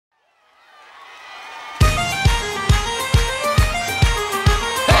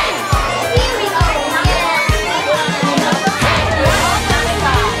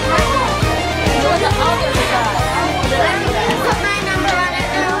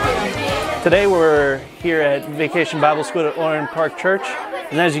Today we're here at Vacation Bible School at Orland Park Church,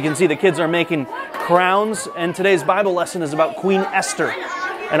 and as you can see, the kids are making crowns, and today's Bible lesson is about Queen Esther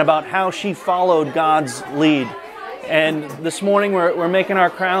and about how she followed God's lead. And this morning we're making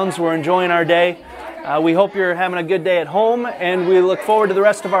our crowns, we're enjoying our day. We hope you're having a good day at home, and we look forward to the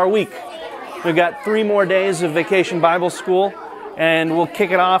rest of our week. We've got 3 more days of Vacation Bible School, and we'll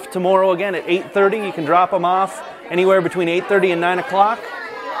kick it off tomorrow again at 8:30. You can drop them off anywhere between 8:30 and 9 o'clock.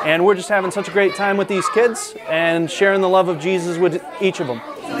 And we're just having such a great time with these kids and sharing the love of Jesus with each of them.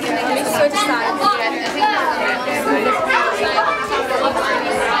 No, you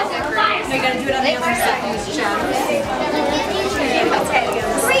gotta do it on the other side.